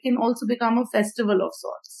can also become a festival of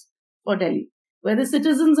sorts for Delhi, where the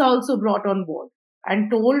citizens are also brought on board and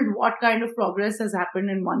told what kind of progress has happened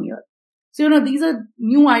in 1 year. So, these are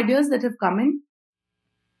new ideas that have come in.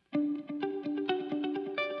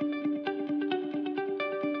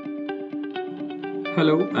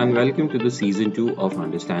 Hello and welcome to the season 2 of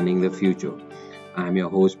Understanding the Future. I'm your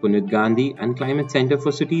host Punit Gandhi, and Climate Center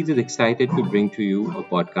for Cities is excited to bring to you a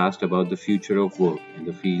podcast about the future of work in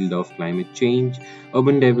the field of climate change,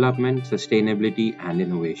 urban development, sustainability, and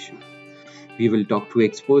innovation. We will talk to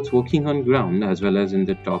experts working on ground as well as in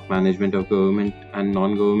the top management of government and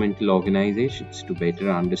non-governmental organizations to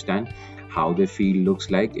better understand how the field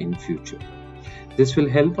looks like in future. This will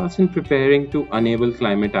help us in preparing to enable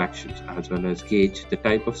climate actions as well as gauge the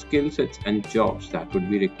type of skill sets and jobs that would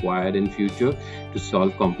be required in future to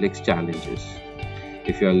solve complex challenges.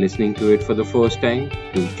 If you are listening to it for the first time,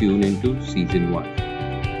 do tune into season 1.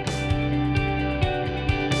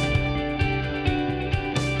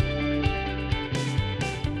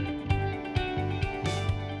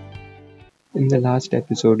 In the last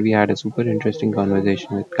episode, we had a super interesting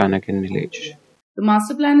conversation with Kanak and Nilesh. The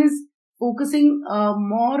master plan is focusing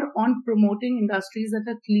more on promoting industries that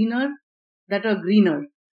are cleaner, that are greener.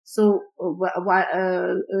 So,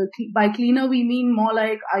 by cleaner, we mean more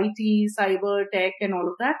like IT, cyber, tech, and all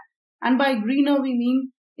of that. And by greener, we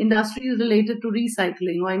mean industries related to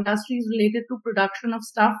recycling or industries related to production of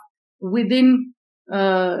stuff within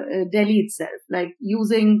Delhi itself, like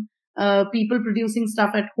using people producing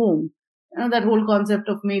stuff at home. That whole concept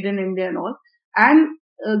of made in India and all. And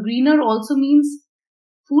greener also means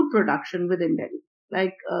food production within Delhi.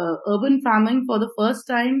 Like urban farming, for the first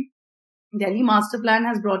time, Delhi Master Plan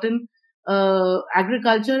has brought in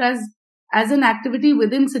agriculture as an activity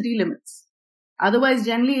within city limits. Otherwise,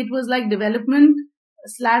 generally, it was like development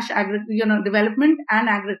slash development and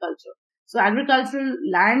agriculture. So agricultural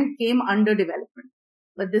land came under development.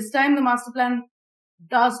 But this time, the master plan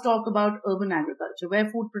does talk about urban agriculture, where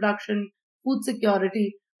food production, food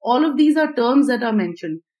security, all of these are terms that are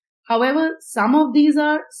mentioned. However, some of these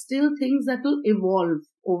are still things that will evolve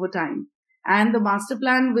over time. And the master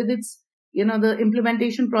plan with its, the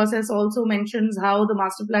implementation process also mentions how the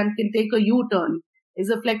master plan can take a U-turn, is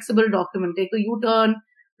a flexible document, take a U-turn,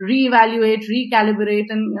 reevaluate, recalibrate,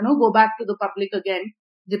 and, go back to the public again,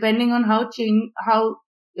 depending on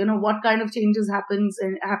what kind of changes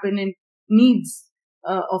happen in needs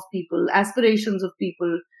of people, aspirations of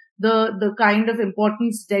people, the kind of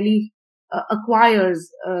importance Delhi acquires,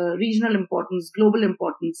 regional importance, global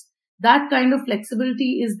importance. That kind of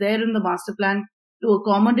flexibility is there in the master plan to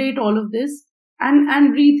accommodate all of this and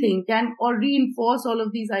rethink or reinforce all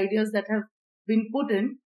of these ideas that have been put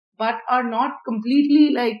in, but are not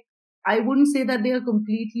completely, I wouldn't say that they are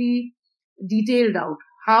completely detailed out.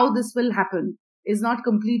 How this will happen is not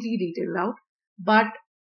completely detailed out, but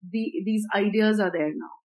these ideas are there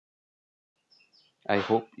now. I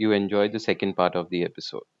hope you enjoyed the second part of the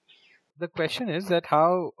episode. The question is that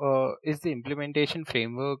how is the implementation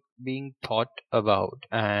framework being thought about,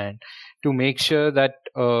 and to make sure that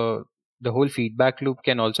the whole feedback loop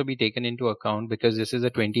can also be taken into account, because this is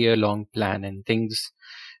a 20-year long plan and things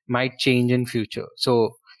might change in future.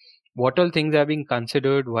 So what all things are being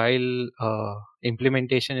considered while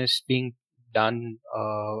implementation is being done,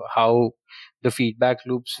 how the feedback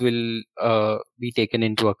loops will be taken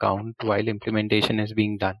into account while implementation is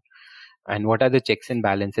being done, and what are the checks and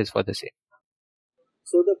balances for the same?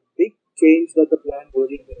 So the big change that the plan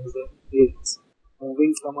wording brings in is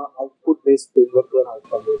moving from an output-based framework to an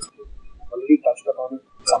outcome-based framework. Already touched upon it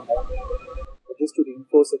sometime, but just to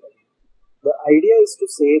reinforce it again. The idea is to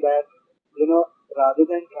say that, rather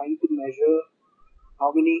than trying to measure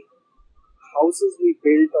how many houses we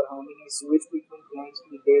built or how many sewage treatment plants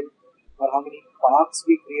we built or how many parks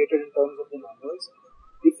we created in terms of the numbers,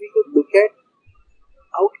 if we could look at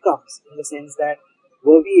outcomes in the sense that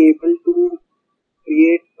were we able to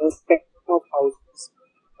create a spectrum of houses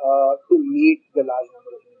to meet the large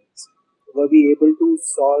number of needs? Were we able to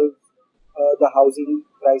solve the housing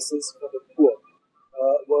crisis for the poor?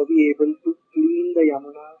 Were we able to clean the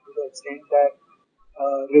Yamuna to the extent that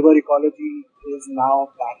river ecology is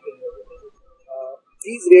now back in the river?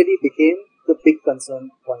 These really became the big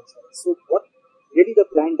concern points. So what really the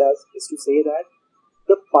plan does is to say that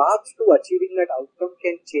the path to achieving that outcome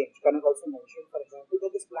can change. Kanak also mentioned, for example, that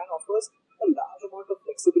this plan offers a large amount of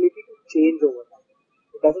flexibility to change over time.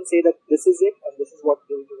 It doesn't say that this is it and this is what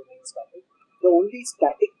going to remain static. The only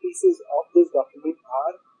static pieces of this document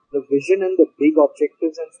are the vision and the big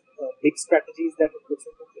objectives and big strategies that it puts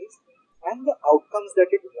into place and the outcomes that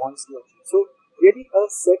it wants to achieve. So really a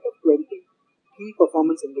set of 20 key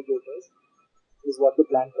performance indicators is what the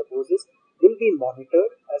plan proposes, will be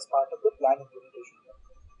monitored as part of the plan implementation.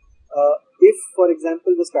 If, for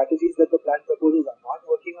example, the strategies that the plan proposes are not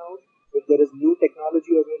working out, if there is new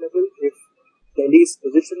technology available, if Delhi's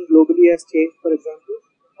position globally has changed, for example,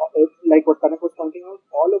 like what Kanak was pointing out,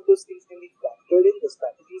 all of those things can be factored in, the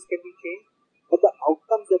strategies can be changed, but the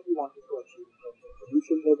outcomes that we wanted to achieve in terms of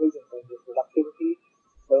pollution levels, in terms of productivity,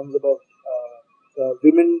 in terms of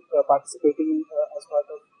women participating as part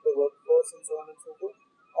of the workforce and so on and so forth,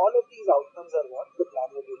 all of these outcomes are what the plan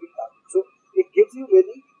will really target. So it gives you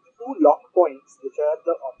really two lock points, which are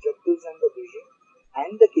the objectives and the vision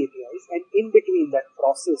and the KPIs, and in between that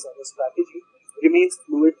process or the strategy remains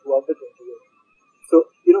fluid throughout the 20 years. So,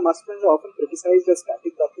 master plans are often criticized as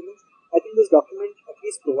static documents. I think this document at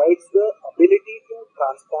least provides the ability to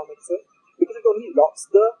transform itself because it only locks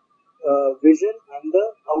the vision and the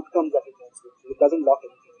outcomes that it wants to. It doesn't lock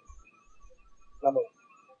anything else. Number one.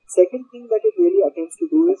 Second thing that it really attempts to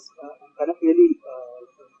do is, and kind of really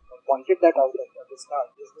pointed that out at the start,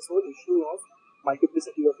 is this whole issue of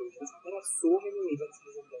multiplicity of agencies. There are so many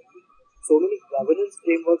agencies in Delhi, so many governance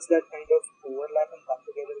frameworks that kind of overlap and come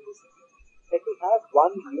together in this area. That we have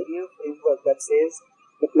one linear framework that says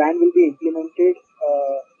the plan will be implemented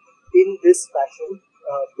in this fashion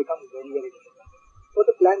becomes very, very difficult. What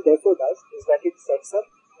the plan therefore does is that it sets up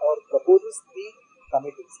or proposes three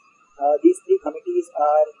committees. These three committees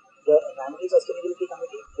are the Environmental Sustainability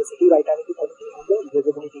Committee, the City Vitality Committee, and the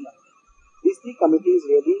Livability Committee. These three committees,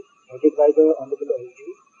 really headed by the Honorable LG,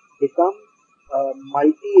 become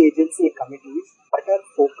multi-agency committees that are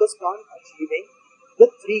focused on achieving the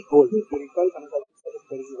three goals. If you recall,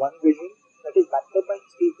 there is one vision that is backed up by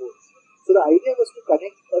three goals. So the idea was to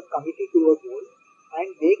connect a committee to a goal and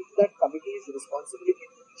make that committee's responsibility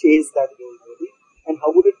to chase that goal, really. And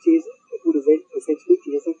how would it chase it? It would essentially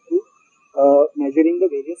chase it through measuring the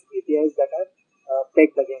various KPIs that are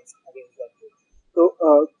pegged against that goal. So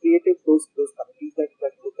created those committees that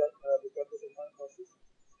look at this entire process.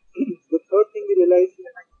 The third thing we realized,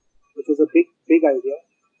 which was a big idea,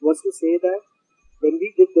 was to say that when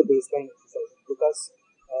we did the baseline exercise, because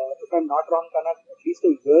if I'm not wrong, Kanak, at least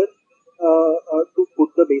a year to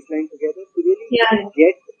put the baseline together, to really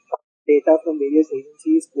get data from various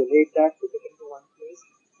agencies, collate that, put it into one place.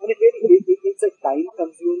 And it's a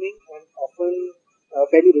time-consuming and often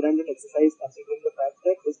fairly redundant exercise, considering the fact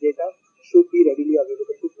that this data should be readily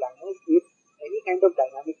available to planners if any kind of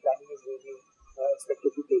dynamic planning is really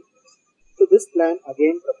expected to take place. So this plan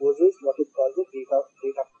again proposes what it calls a data.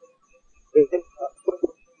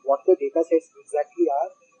 What the data sets exactly are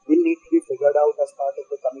will need to be figured out as part of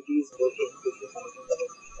the committee's working with the committee.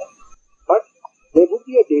 But there would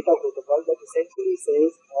be a data protocol that essentially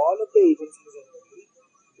says all of the agencies in Delhi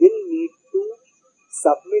will need to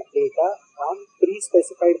submit data on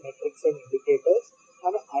pre-specified metrics and indicators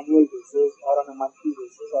on an annual basis or on a monthly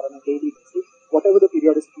basis or on a daily basis, whatever the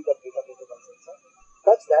periodicity that data protocol sets up,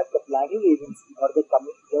 such that the planning agency or the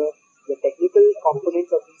technical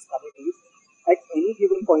components of these committees at any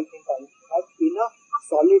given point in time have enough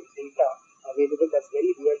solid data available that's very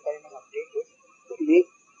real time and updated to make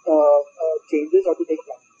changes or to take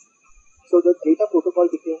plans. So the data protocol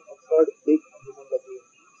became a third big element that we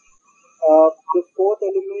used. The fourth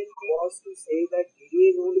element was to say that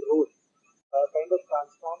DDA's own role kind of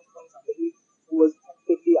transforms from somebody who was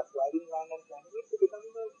actively acquiring land and planning it to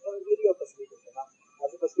becoming really a facilitator. Now,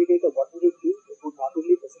 as a facilitator, what would it do? It would not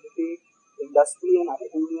only facilitate industry and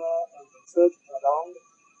academia and research around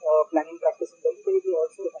planning practice in Delhi, but it will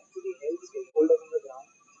also actually help stakeholders on the ground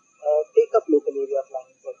take up local area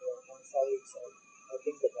planning for their own sites or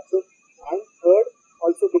things like that. So, and third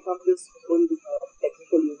also becomes this whole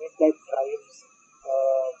technical unit that drives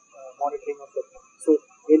monitoring of the plan. So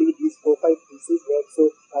really these 4-5 pieces where so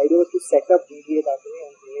the idea was to set up DDA that way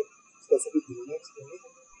and create specific units in it.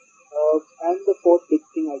 And the fourth big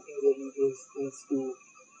thing I think really is to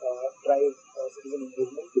drive citizen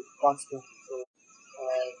engagement constantly. So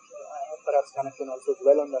perhaps Kanak can also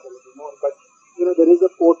dwell on that a little more. But there is a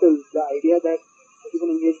portal. The idea that citizen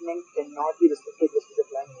engagement cannot be restricted just to the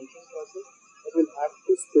plan making process. It will have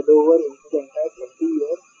to spill over into the entire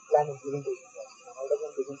 20-year plan implementation process. Now, how does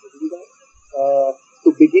one begin to do that? To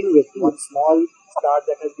begin with, one small start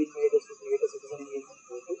that has been made is to create a citizen engagement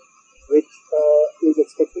portal, which is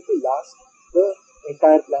expected to last the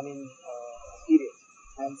entire planning period.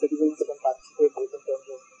 And citizens can participate both in terms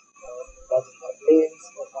of lodging complaints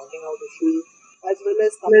or pointing out issues, as well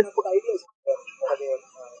as coming up with ideas for their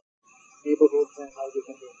neighborhoods and how they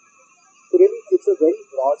can do it. So really, it's a very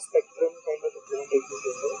broad spectrum kind of implementation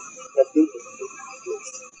framework that's being taken place.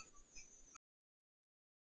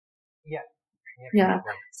 Yeah.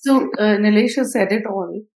 So Nilesh has said it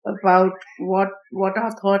all about what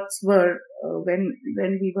our thoughts were when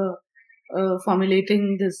we were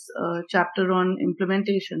formulating this chapter on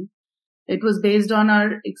implementation. It was based on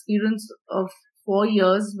our experience of 4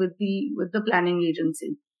 years with the planning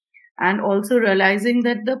agency, and also realizing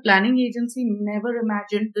that the planning agency never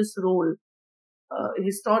imagined this role.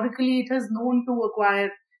 Historically, it is known to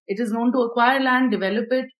acquire land,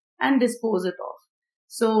 develop it, and dispose it off.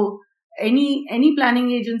 So any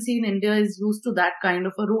planning agency in India is used to that kind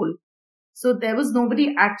of a role. So there was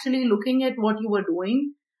nobody actually looking at what you were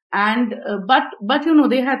doing, and but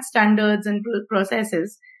they had standards and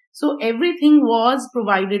processes. So everything was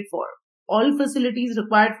provided for. All facilities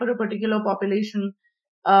required for a particular population,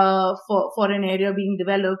 for an area being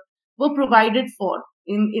developed, were provided for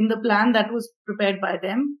in the plan that was prepared by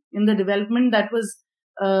them, in the development that was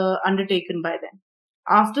undertaken by them.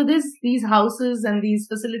 After this, these houses and these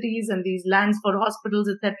facilities and these lands for hospitals,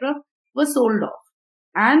 etc., were sold off,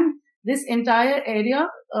 and this entire area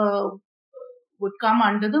would come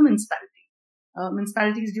under the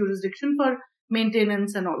municipality's jurisdiction for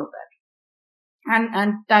maintenance and all of that,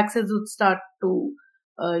 and taxes would start to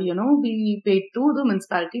be paid to the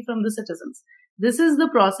municipality from the citizens. This is the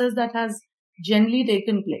process that has generally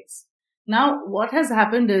taken place. Now, what has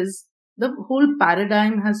happened is the whole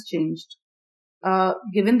paradigm has changed.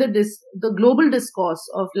 Given the global discourse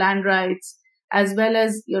of land rights, as well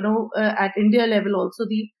as at India level also,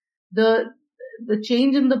 the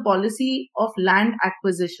change in the policy of land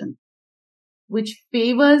acquisition, which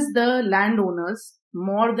favors the landowners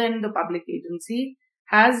more than the public agency,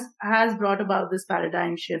 has brought about this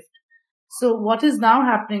paradigm shift. So what is now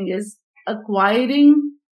happening is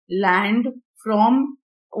acquiring land from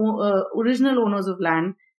original owners of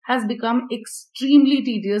land has become extremely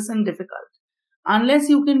tedious and difficult. Unless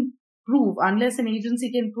an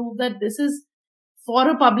agency can prove that this is for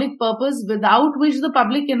a public purpose without which the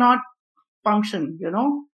public cannot function,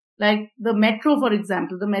 like the metro, for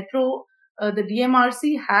example, the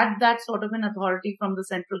DMRC had that sort of an authority from the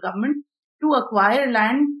central government to acquire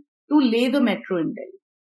land to lay the metro in Delhi.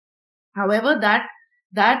 However, that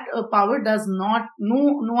power does not,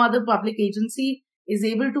 no other public agency is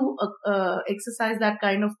able to exercise that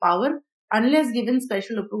kind of power unless given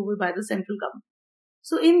special approval by the central government.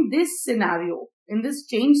 So in this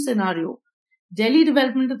change scenario, Delhi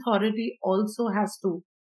Development Authority also has to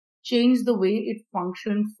change the way it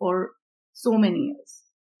functioned for so many years.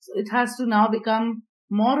 So it has to now become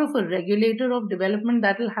more of a regulator of development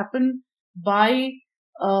that will happen by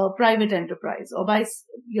private enterprise, or by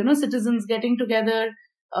citizens getting together,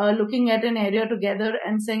 looking at an area together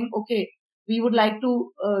and saying, okay, we would like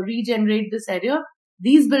to regenerate this area.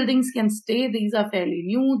 These buildings can stay. These are fairly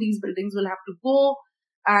new. These buildings will have to go.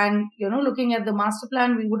 And, looking at the master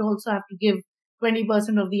plan, we would also have to give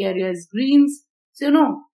 20% of the area as greens.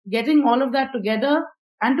 So, getting all of that together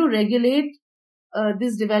and to regulate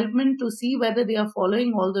this development to see whether they are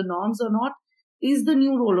following all the norms or not is the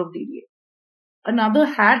new role of DDA. Another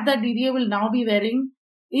hat that DDA will now be wearing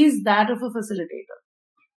is that of a facilitator.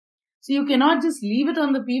 So you cannot just leave it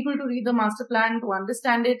on the people to read the master plan, to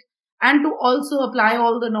understand it, and to also apply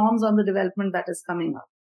all the norms on the development that is coming up.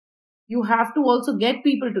 You have to also get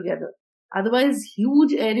people together. Otherwise,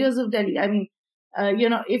 huge areas of Delhi,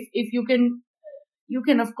 if you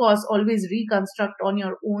can of course always reconstruct on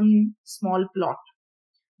your own small plot.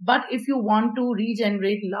 But if you want to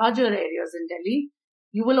regenerate larger areas in Delhi,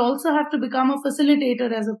 you will also have to become a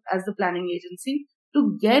facilitator as the planning agency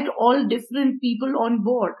to get all different people on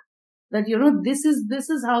board. That this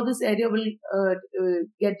is how this area will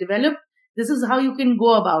get developed. This is how you can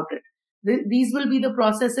go about it. These will be the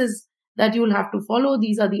processes that you will have to follow.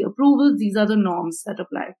 These are the approvals. These are the norms that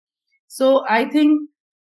apply. So I think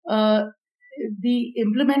the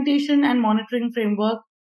implementation and monitoring framework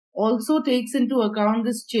also takes into account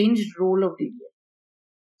this changed role of DDA.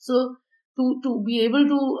 So to be able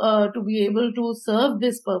to serve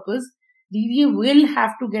this purpose, DDA will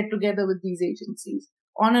have to get together with these agencies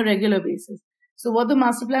on a regular basis. So what the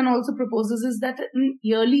master plan also proposes is that an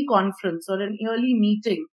yearly conference or an yearly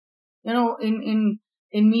meeting,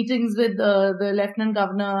 in meetings with the Lieutenant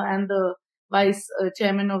Governor and the Vice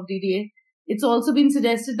Chairman of DDA, it's also been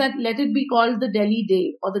suggested that let it be called the Delhi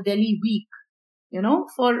Day or the Delhi Week,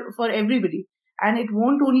 for everybody. And it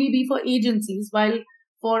won't only be for agencies, while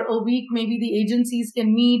for a week maybe the agencies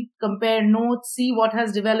can meet, compare notes, see what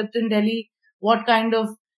has developed in Delhi, what kind of,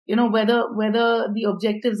 whether the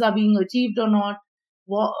objectives are being achieved or not,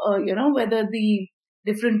 whether the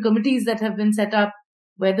different committees that have been set up,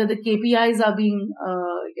 whether the KPIs are being,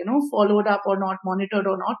 followed up or not, monitored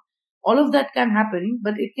or not. All of that can happen,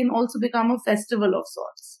 but it can also become a festival of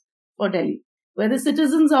sorts. for Delhi, where the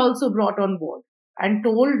citizens are also brought on board and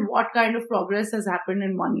told what kind of progress has happened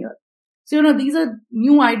in 1 year. So, these are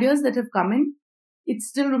new ideas that have come in. It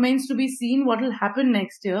still remains to be seen what will happen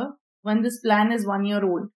next year when this plan is 1 year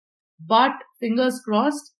old. But fingers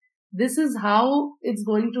crossed, this is how it's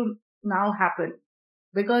going to now happen,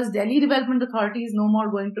 because Delhi Development Authority is no more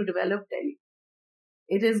going to develop Delhi.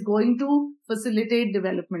 It is going to facilitate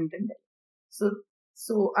development in Delhi.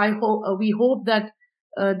 So we hope that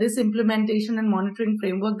this implementation and monitoring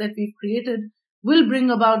framework that we've created will bring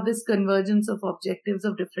about this convergence of objectives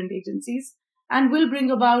of different agencies, and will bring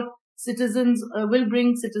citizens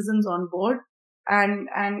on board, and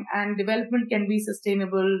development can be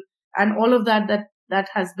sustainable, and all of that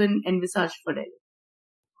has been envisaged for Delhi.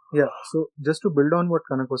 Yeah, so just to build on what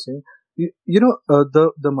Kanak was saying,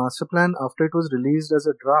 the master plan, after it was released as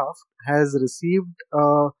a draft, has received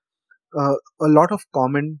a lot of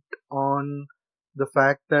comment on the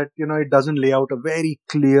fact that it doesn't lay out a very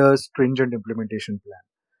clear, stringent implementation plan,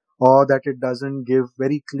 or that it doesn't give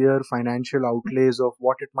very clear financial outlays of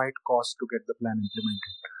what it might cost to get the plan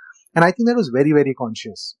implemented. And I think that was very, very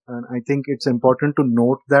conscious. And I think it's important to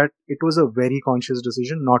note that it was a very conscious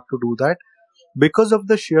decision not to do that, because of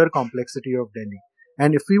the sheer complexity of Delhi.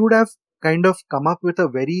 And if we would have kind of come up with a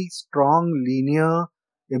very strong, linear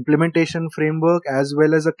implementation framework as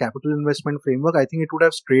well as a capital investment framework, I think it would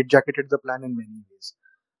have straitjacketed the plan in many ways.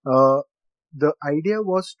 The idea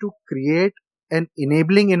was to create an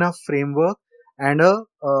enabling enough framework and a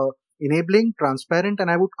enabling, transparent, and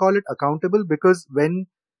I would call it accountable, because when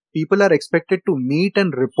people are expected to meet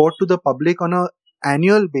and report to the public on a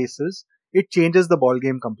annual basis, it changes the ball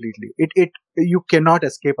game completely. You cannot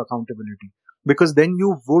escape accountability, because then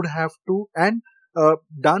you would have to, and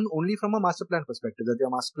done only from a master plan perspective, that your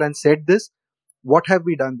master plan said this, what have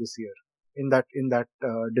we done this year in that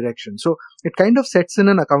direction. So it kind of sets in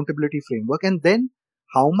an accountability framework. And then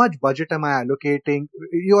how much budget am I allocating?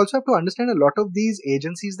 You also have to understand a lot of these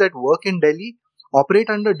agencies that work in Delhi operate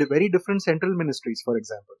under very different central ministries, for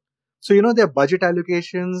example. So their budget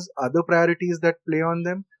allocations, other priorities that play on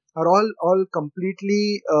them are all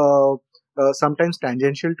completely sometimes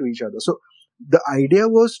tangential to each other. So the idea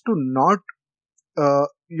was to not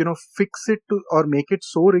fix it to or make it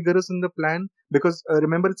so rigorous in the plan, because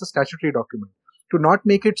remember, it's a statutory document, to not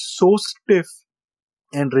make it so stiff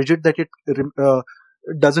and rigid that it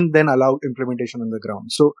doesn't then allow implementation on the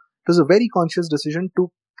ground. So it was a very conscious decision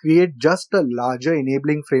to create just a larger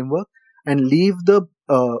enabling framework and leave the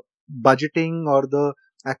budgeting or the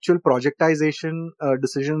actual projectization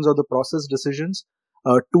decisions or the process decisions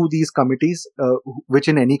to these committees, which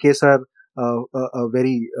in any case are a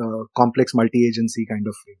very complex multi-agency kind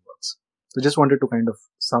of frameworks. So just wanted to kind of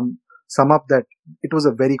sum up that it was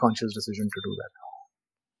a very conscious decision to do that.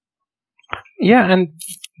 Yeah, and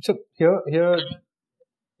so here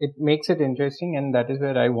it makes it interesting, and that is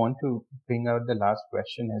where I want to bring out the last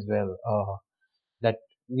question as well, that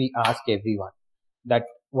we ask everyone, that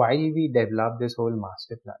while we develop this whole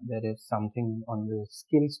master plan, there is something on the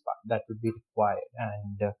skills part that would be required,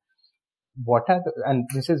 and and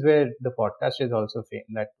this is where the podcast is also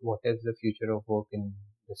framed, that what is the future of work in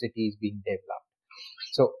the cities being developed.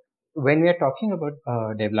 So when we are talking about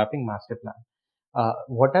developing master plan,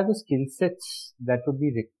 what are the skill sets that would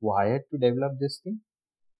be required to develop this thing?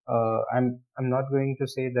 I'm not going to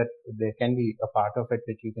say that there can be a part of it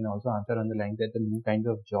which you can also answer on the line, that the new kinds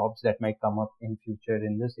of jobs that might come up in future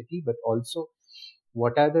in the city, but also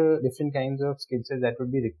what are the different kinds of skill sets that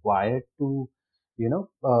would be required to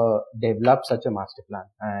develop such a master plan,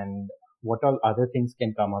 and what all other things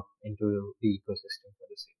can come up into the ecosystem for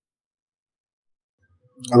the city?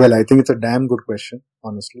 Well, I think it's a damn good question,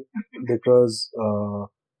 honestly, because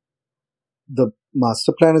the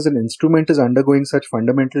master plan as an instrument is undergoing such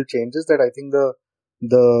fundamental changes that I think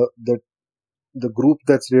the group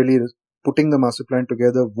that's really putting the master plan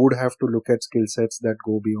together would have to look at skill sets that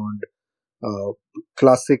go beyond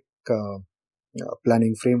classic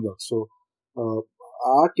planning frameworks. So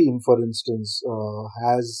our team, for instance,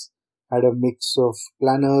 has had a mix of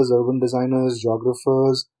planners, urban designers,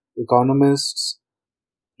 geographers, economists.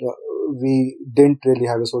 We didn't really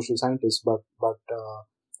have a social scientist, but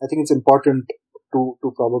I think it's important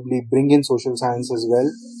to probably bring in social science as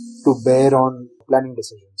well to bear on planning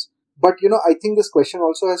decisions. But I think this question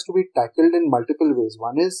also has to be tackled in multiple ways.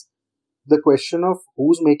 One is the question of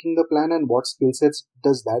who's making the plan and what skill sets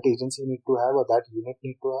does that agency need to have or that unit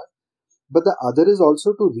need to have. But the other is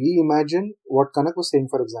also to reimagine what Kanak was saying,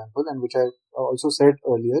 for example, and which I also said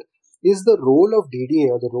earlier, is the role of DDA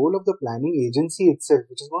or the role of the planning agency itself,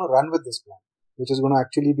 which is going to run with this plan, which is going to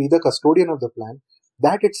actually be the custodian of the plan.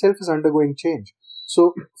 That itself is undergoing change.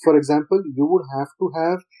 So, for example, you would have to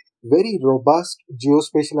have very robust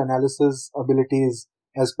geospatial analysis abilities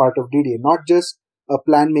as part of DDA, not just a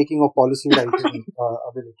plan making or policy writing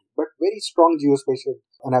ability, but very strong geospatial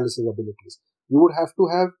analysis abilities. You would have to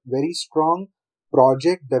have very strong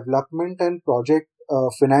project development and project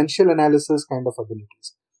financial analysis kind of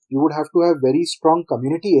abilities. You would have to have very strong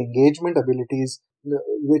community engagement abilities,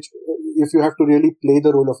 which if you have to really play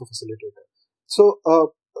the role of a facilitator. So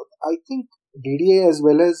I think DDA as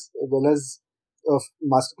well as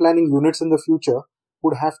master planning units in the future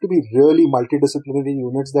would have to be really multidisciplinary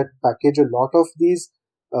units that package a lot of these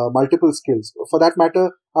multiple skills. For that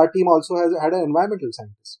matter, our team also has had an environmental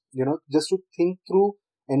scientist, just to think through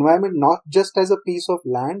environment not just as a piece of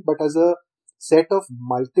land, but as a set of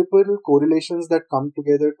multiple correlations that come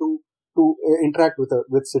together to interact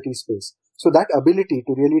with city space. So that ability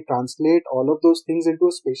to really translate all of those things into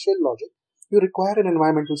a spatial logic, you require an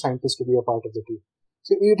environmental scientist to be a part of the team.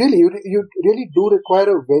 So you really do require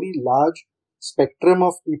a very large spectrum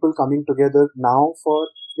of people coming together now for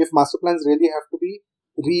if master plans really have to be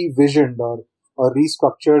revisioned or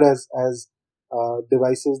restructured as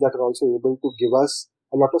devices that are also able to give us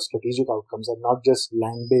a lot of strategic outcomes and not just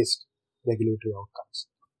land-based regulatory outcomes.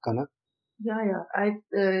 Kanak? Yeah.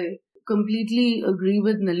 I completely agree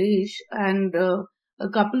with Nilesh. And a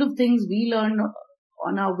couple of things we learned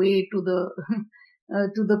on our way to the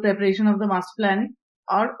to the preparation of the master plan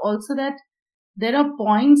are also that there are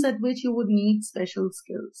points at which you would need special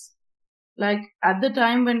skills. Like at the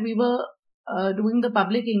time when we were doing the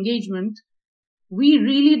public engagement, we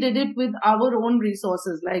really did it with our own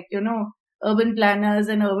resources, like, urban planners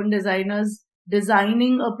and urban designers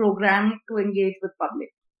designing a program to engage with public.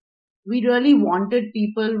 We really wanted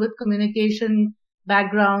people with communication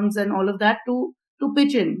backgrounds and all of that to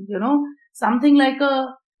pitch in, something like a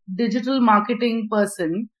digital marketing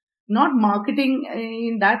person, not marketing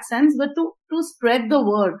in that sense, but to spread the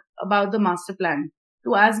word about the master plan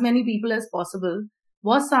to as many people as possible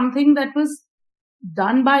was something that was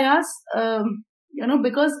done by us,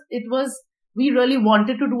 because we really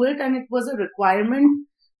wanted to do it, and it was a requirement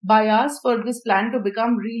by us for this plan to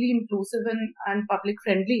become really inclusive and public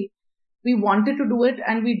friendly. We wanted to do it,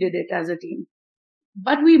 and we did it as a team.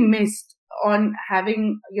 But we missed on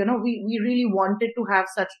having, we really wanted to have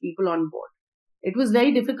such people on board. It was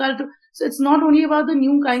very difficult so it's not only about the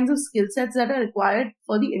new kinds of skill sets that are required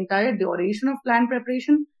for the entire duration of plan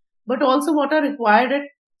preparation, but also what are required at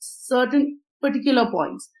certain particular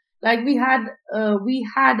points. Like we had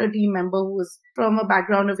a team member who was from a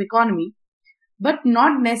background of economy, but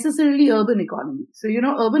not necessarily urban economy. So,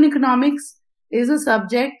 urban economics is a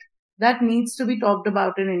subject that needs to be talked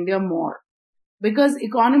about in India more, because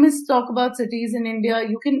economists talk about cities in India.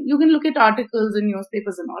 You can look at articles in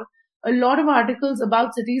newspapers and all. A lot of articles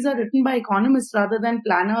about cities are written by economists rather than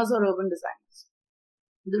planners or urban designers.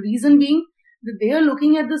 The reason being that they are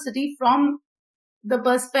looking at the city from the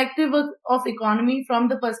perspective of economy, from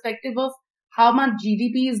the perspective of how much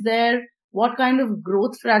GDP is there, what kind of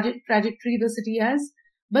growth trajectory the city has.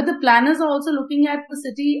 But the planners are also looking at the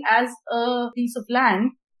city as a piece of land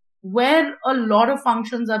where a lot of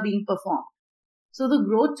functions are being performed. So the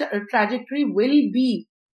growth trajectory will be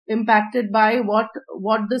impacted by what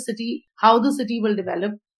the city, how the city will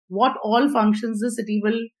develop, what all functions the city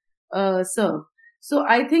will serve. So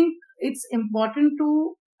I think it's important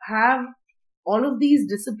to have all of these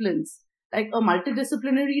disciplines. Like a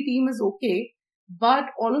multidisciplinary team is okay, but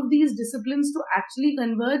all of these disciplines to actually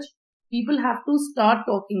converge, people have to start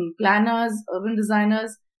talking. Planners, urban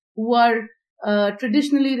designers who are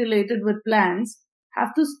traditionally related with plans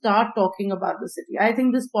have to start talking about the city. I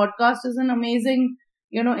think this podcast is an amazing,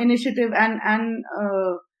 initiative, and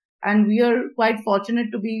we are quite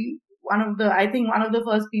fortunate to be one of the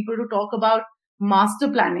first people to talk about master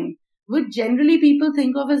planning, which generally people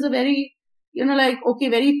think of as a very,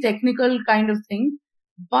 very technical kind of thing,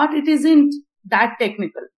 but it isn't that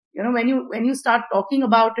technical. When you start talking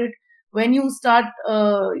about it, when you start,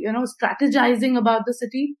 strategizing about the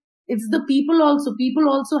city, it's the people also. People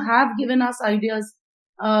also have given us ideas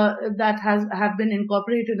that have been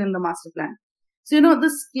incorporated in the master plan. So, the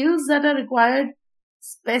skills that are required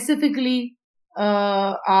specifically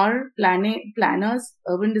are planners,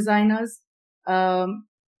 urban designers,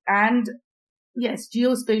 and yes,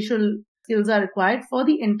 geospatial skills are required for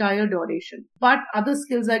the entire duration. But other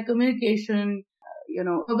skills like communication,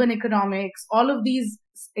 urban economics, all of these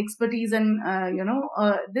expertise and,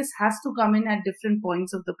 this has to come in at different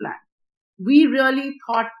points of the plan. We really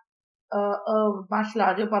thought a much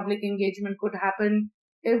larger public engagement could happen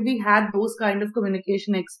if we had those kind of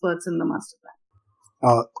communication experts in the master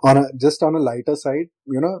plan. Just on a lighter side,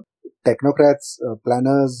 technocrats,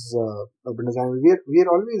 planners, urban designers, we are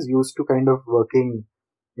always used to kind of working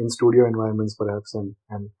in studio environments, perhaps, and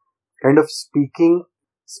kind of speaking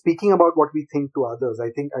about what we think to others. I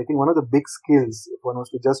think one of the big skills, if one was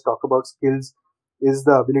to just talk about skills, is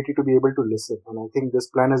the ability to be able to listen. And I think this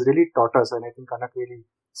plan has really taught us, and I think Kanak really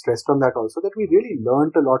stressed on that also, that we really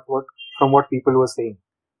learned a lot from what people were saying.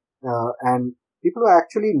 And people were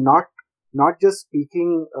actually not just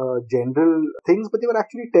speaking general things, but they were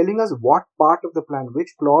actually telling us what part of the plan,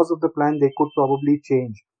 which clause of the plan they could probably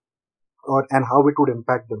change, and how it would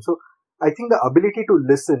impact them. So I think the ability to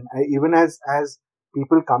listen, even as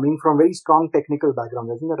people coming from very strong technical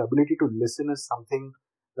backgrounds, I think that ability to listen is something,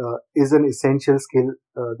 is an essential skill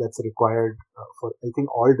that's required for, I think,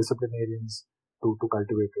 all disciplinarians to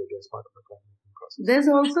cultivate really as part of the plan making process. There's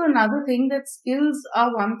also another thing, that skills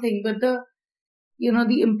are one thing, but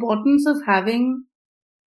the importance of having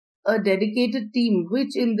a dedicated team,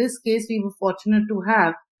 which in this case we were fortunate to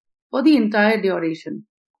have for the entire duration,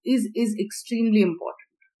 is extremely important.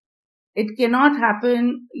 It cannot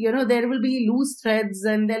happen, there will be loose threads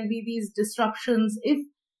and there'll be these disruptions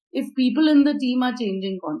if people in the team are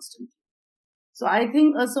changing constantly. So I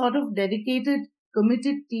think a sort of dedicated,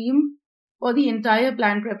 committed team for the entire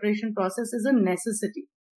plan preparation process is a necessity.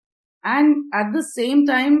 And at the same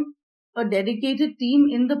time, a dedicated team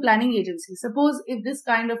in the planning agency. Suppose if this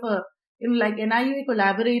kind of like NIUA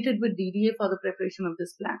collaborated with DDA for the preparation of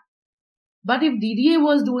this plan. But if DDA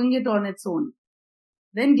was doing it on its own,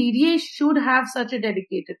 then DDA should have such a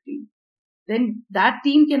dedicated team. Then that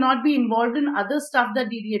team cannot be involved in other stuff that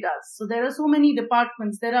DDA does. So there are so many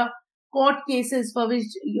departments. There are court cases for which,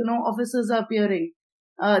 officers are appearing.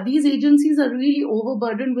 These agencies are really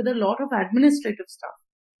overburdened with a lot of administrative stuff.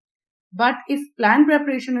 But if plan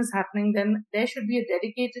preparation is happening, then there should be a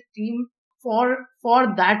dedicated team for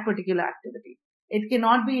that particular activity. It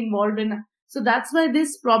cannot be involved in. So that's why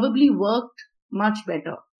this probably worked much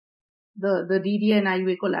better, the DDA and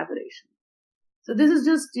IUA collaboration. So this is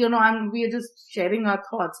just, we are just sharing our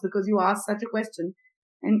thoughts because you asked such a question.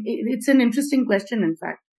 And it's an interesting question, in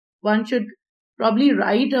fact. One should probably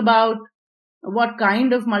write about what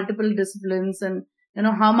kind of multiple disciplines and,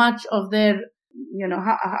 how much of their,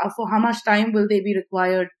 for how much time will they be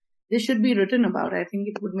required. This should be written about. I think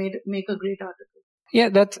it would make a great article. Yeah,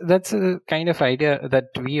 that's a kind of idea that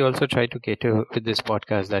we also try to cater with this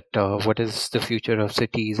podcast, that what is the future of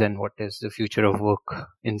cities and what is the future of work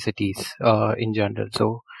in cities in general.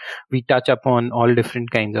 So we touch upon all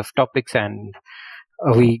different kinds of topics, and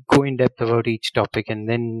we go in depth about each topic and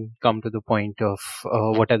then come to the point of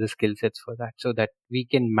what are the skill sets for that, so that we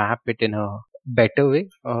can map it in a better way.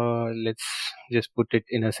 Let's just put it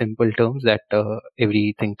in a simple terms, that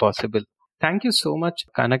everything possible. Thank you so much,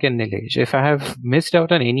 Kanak and Nilesh. If I have missed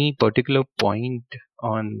out on any particular point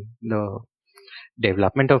on the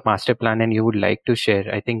development of master plan and you would like to share,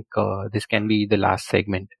 I think this can be the last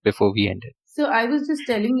segment before we end it. So I was just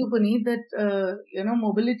telling you, Puneet, that,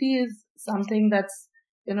 mobility is something that's,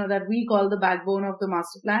 that we call the backbone of the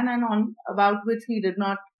master plan, and about which we did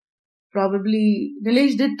not probably,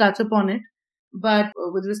 Nilesh did touch upon it, but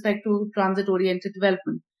with respect to transit-oriented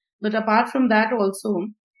development. But apart from that also,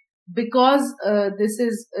 because this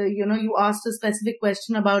is, you asked a specific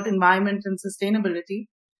question about environment and sustainability,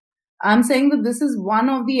 I'm saying that this is one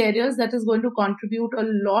of the areas that is going to contribute a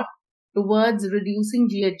lot towards reducing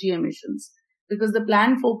GHG emissions, because the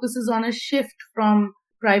plan focuses on a shift from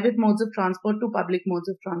private modes of transport to public modes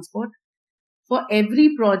of transport. For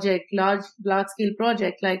every project, large-scale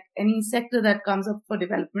project, like any sector that comes up for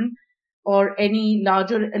development, or any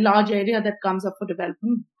large area that comes up for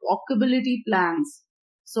development, walkability plans.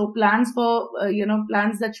 So plans for,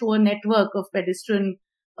 plans that show a network of pedestrian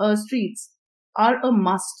streets are a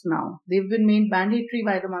must now. They've been made mandatory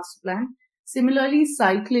by the master plan. Similarly,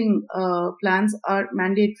 cycling plans are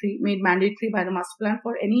made mandatory by the master plan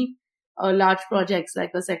for any large projects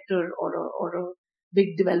like a sector or a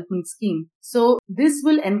big development scheme. So this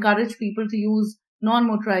will encourage people to use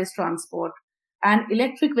non-motorized transport. And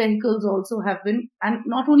electric vehicles also have been, and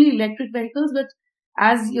not only electric vehicles, but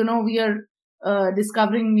as we are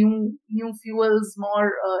discovering new fuels,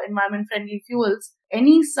 more environment-friendly fuels.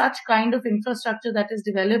 Any such kind of infrastructure that is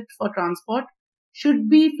developed for transport should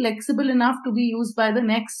be flexible enough to be used by the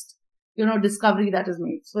next, discovery that is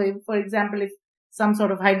made. So, if, for example, if some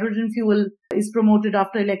sort of hydrogen fuel is promoted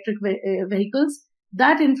after electric vehicles,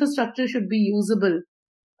 that infrastructure should be usable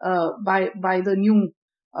by the new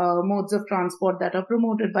modes of transport that are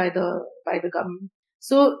promoted by the government.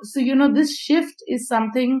 So this shift is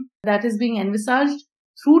something that is being envisaged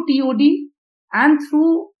through TOD and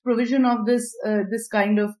through provision of these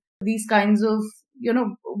kinds of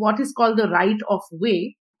what is called the right of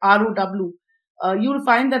way, ROW, you'll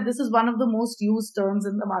find that this is one of the most used terms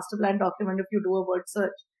in the master plan document if you do a word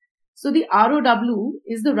search. So the ROW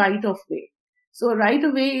is the right of way. So a right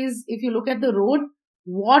of way is, if you look at the road,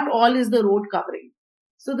 what all is the road covering?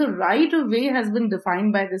 So the right of way has been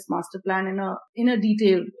defined by this master plan in a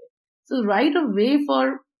detailed way. So right of way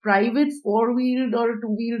for private four-wheeled or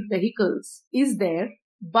two-wheeled vehicles is there,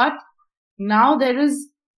 but now there is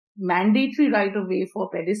mandatory right of way for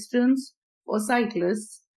pedestrians, for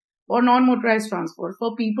cyclists, for non-motorized transport,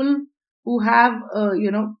 for people who have,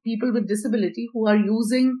 people with disability who are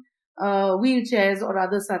using wheelchairs or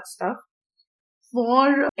other such stuff.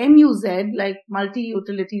 For MUZ, like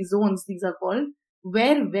multi-utility zones, these are called,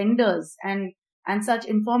 where vendors and such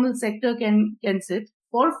informal sector can sit,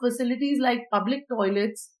 for facilities like public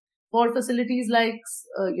toilets, for facilities like,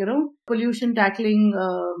 pollution tackling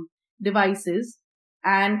devices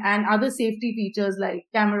and other safety features like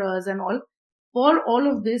cameras and all. For all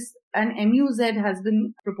of this, an MUZ has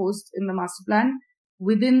been proposed in the master plan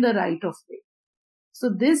within the right of way. So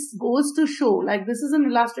this goes to show, like this is an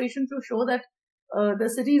illustration to show that the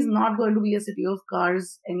city is not going to be a city of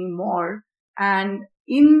cars anymore. And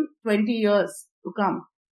in 20 years to come,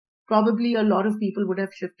 probably a lot of people would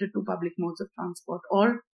have shifted to public modes of transport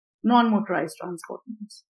or non-motorized transport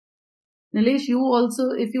modes. Nilesh, you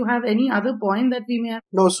also, if you have any other point that we may have.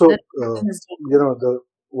 No, so,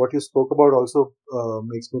 what you spoke about also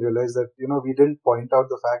makes me realize that, we didn't point out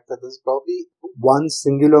the fact that there's probably one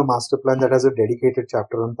singular master plan that has a dedicated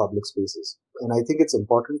chapter on public spaces. And I think it's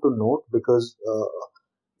important to note because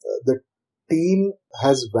the team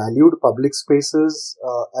has valued public spaces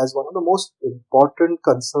as one of the most important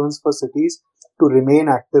concerns for cities to remain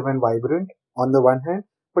active and vibrant on the one hand,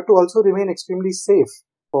 but to also remain extremely safe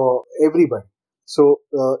for everybody. So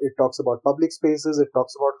it talks about public spaces, it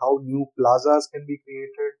talks about how new plazas can be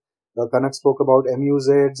created. Kanak spoke about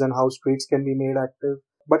MUZs and how streets can be made active.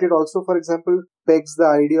 But it also, for example, pegs the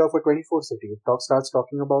idea of a 24 city. It starts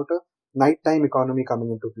talking about a nighttime economy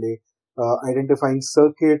coming into play, identifying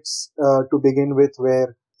circuits to begin with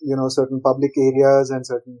where, certain public areas and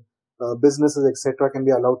certain businesses, etc., can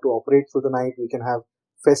be allowed to operate through the night. We can have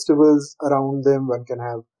festivals around them. One can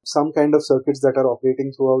have some kind of circuits that are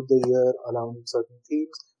operating throughout the year around certain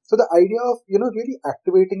themes. So the idea of, really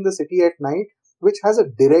activating the city at night, which has a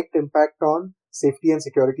direct impact on safety and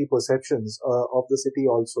security perceptions of the city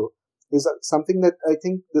also, is something that I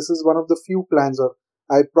think this is one of the few plans, or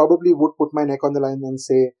I probably would put my neck on the line and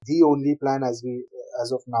say the only plan as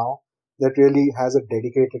of now that really has a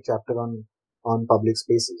dedicated chapter on public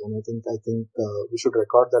spaces. And I think we should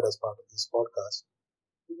record that as part of this podcast.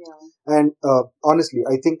 Yeah. And honestly,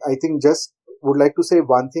 I think just would like to say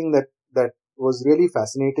one thing that was really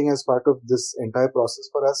fascinating as part of this entire process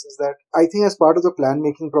for us is that I think as part of the plan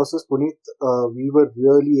making process, Puneet, we were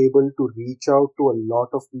really able to reach out to a lot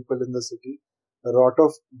of people in the city, a lot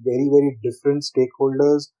of very, very different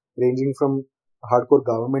stakeholders ranging from hardcore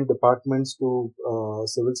government departments to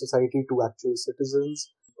civil society to actual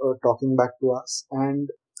citizens talking back to us. And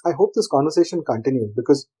I hope this conversation continues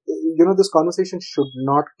because, this conversation should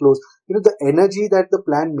not close. The energy that the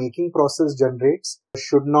plan making process generates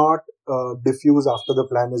should not diffuse after the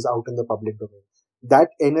plan is out in the public domain. That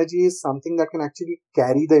energy is something that can actually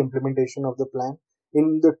carry the implementation of the plan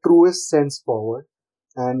in the truest sense forward.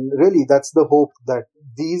 And really, that's the hope that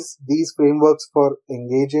these frameworks for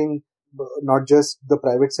engaging not just the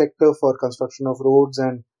private sector for construction of roads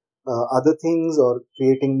and other things or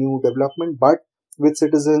creating new development, but with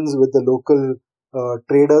citizens, with the local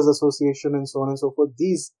traders association and so on and so forth.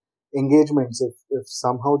 These engagements, if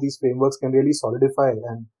somehow these frameworks can really solidify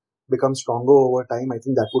and become stronger over time, I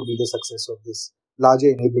think that would be the success of this larger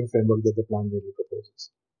enabling framework that the plan really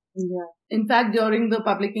proposes. Yeah. In fact, during the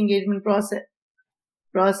public engagement process,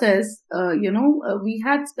 we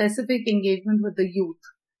had specific engagement with the youth,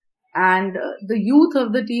 and the youth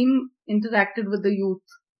of the team interacted with the youth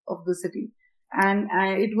of the city, and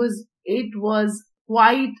it was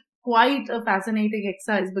quite a fascinating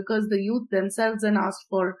exercise because the youth themselves then asked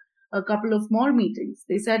for a couple of more meetings.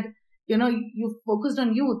 They said, you focused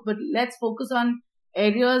on youth, but let's focus on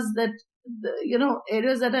areas that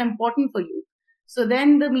are important for youth. So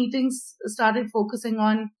then the meetings started focusing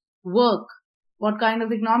on work. What kind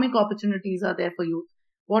of economic opportunities are there for youth?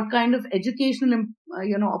 What kind of educational,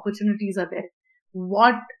 opportunities are there?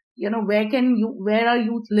 What, where are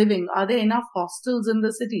youth living? Are there enough hostels in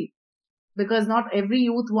the city? Because not everybody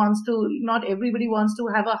wants to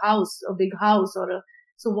have a house, a big house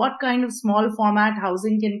so what kind of small format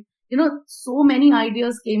housing can, so many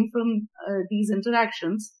ideas came from these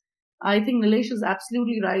interactions. I think Nilesh is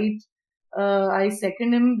absolutely right. I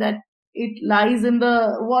second him that it lies in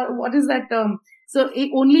the what is that term? So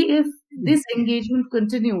only if this engagement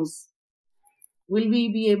continues will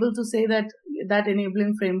we be able to say that that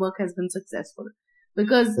enabling framework has been successful.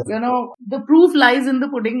 Because the proof lies in the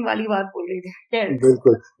pudding wali baat bol rahi thi. Yes.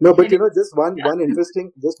 Bilkul. No, but just one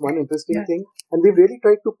interesting Yeah. thing, and we've really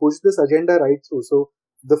tried to push this agenda right through. So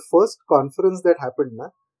the first conference that happened,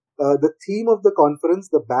 the theme of the conference,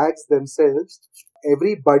 the bags themselves,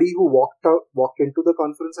 everybody who walked into the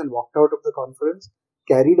conference and walked out of the conference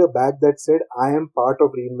carried a bag that said, "I am part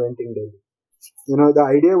of reinventing Delhi." The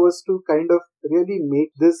idea was to kind of really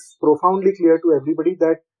make this profoundly clear to everybody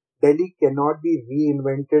that Delhi cannot be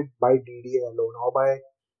reinvented by DDA alone or by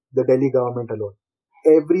the Delhi government alone.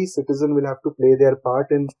 Every citizen will have to play their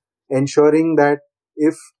part in ensuring that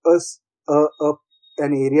if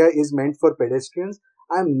an area is meant for pedestrians,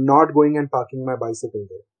 I'm not going and parking my bicycle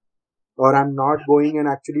there. Or I'm not going and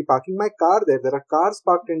actually parking my car there. There are cars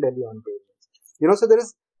parked in Delhi on pavements. So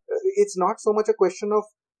it's not so much a question of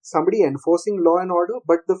somebody enforcing law and order,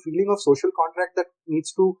 but the feeling of social contract that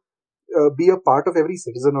needs to be a part of every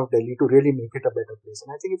citizen of Delhi to really make it a better place.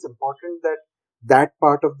 And I think it's important that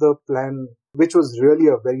part of the plan, which was really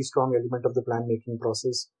a very strong element of the plan making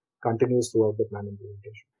process, continues throughout the plan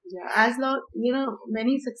implementation. Yeah, as long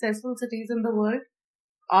many successful cities in the world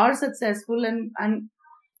are successful, and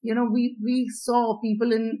we saw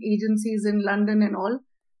people in agencies in London and all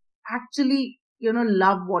actually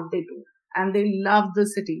love what they do and they love the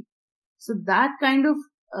city. So that kind of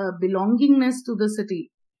belongingness to the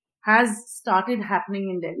city has started happening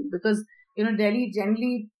in Delhi, because Delhi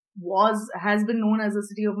generally has been known as a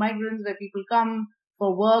city of migrants, where people come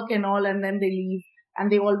for work and all, and then they leave,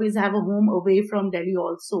 and they always have a home away from Delhi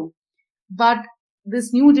also. But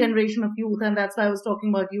this new generation of youth, and that's why I was talking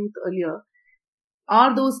about youth earlier,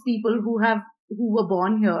 are those people who were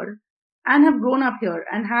born here and have grown up here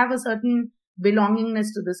and have a certain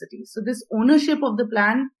belongingness to the city. So this ownership of the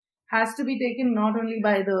plan has to be taken not only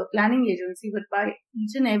by the planning agency, but by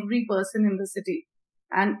each and every person in the city.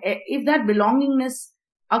 And if that belongingness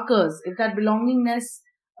occurs, if that belongingness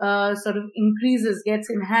sort of increases, gets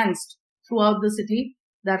enhanced throughout the city,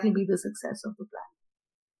 that will be the success of the plan.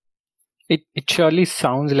 It surely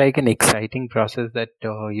sounds like an exciting process that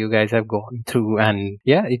you guys have gone through, and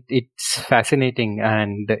yeah, it's fascinating,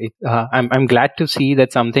 and I'm glad to see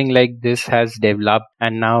that something like this has developed,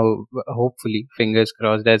 and now hopefully, fingers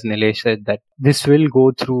crossed, as Nilesh said, that this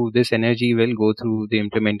energy will go through the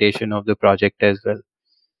implementation of the project as well.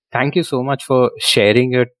 Thank you so much for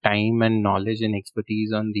sharing your time and knowledge and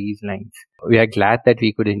expertise on these lines. We are glad that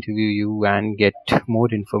we could interview you and get more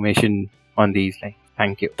information on these lines.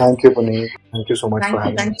 Thank you. Thank you, Puneet. Thank you so much for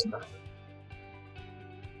having us.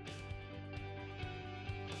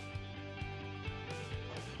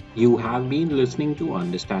 You have been listening to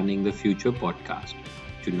Understanding the Future podcast.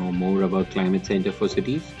 To know more about Climate Center for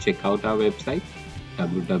Cities, check out our website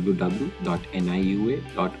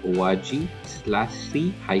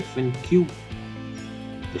www.niua.org/c-q.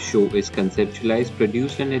 The show is conceptualized,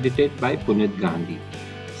 produced and edited by Punit Gandhi,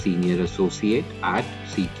 Senior Associate at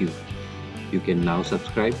CQ. You can now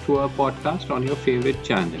subscribe to our podcast on your favorite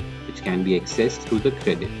channel, which can be accessed through the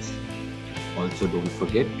credits. Also, don't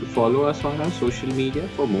forget to follow us on our social media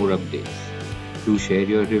for more updates. Do share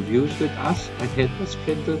your reviews with us and help us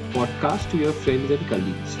spread the podcast to your friends and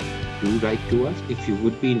colleagues. Do write to us if you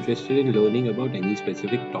would be interested in learning about any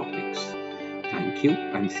specific topics. Thank you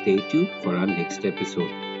and stay tuned for our next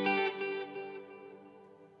episode.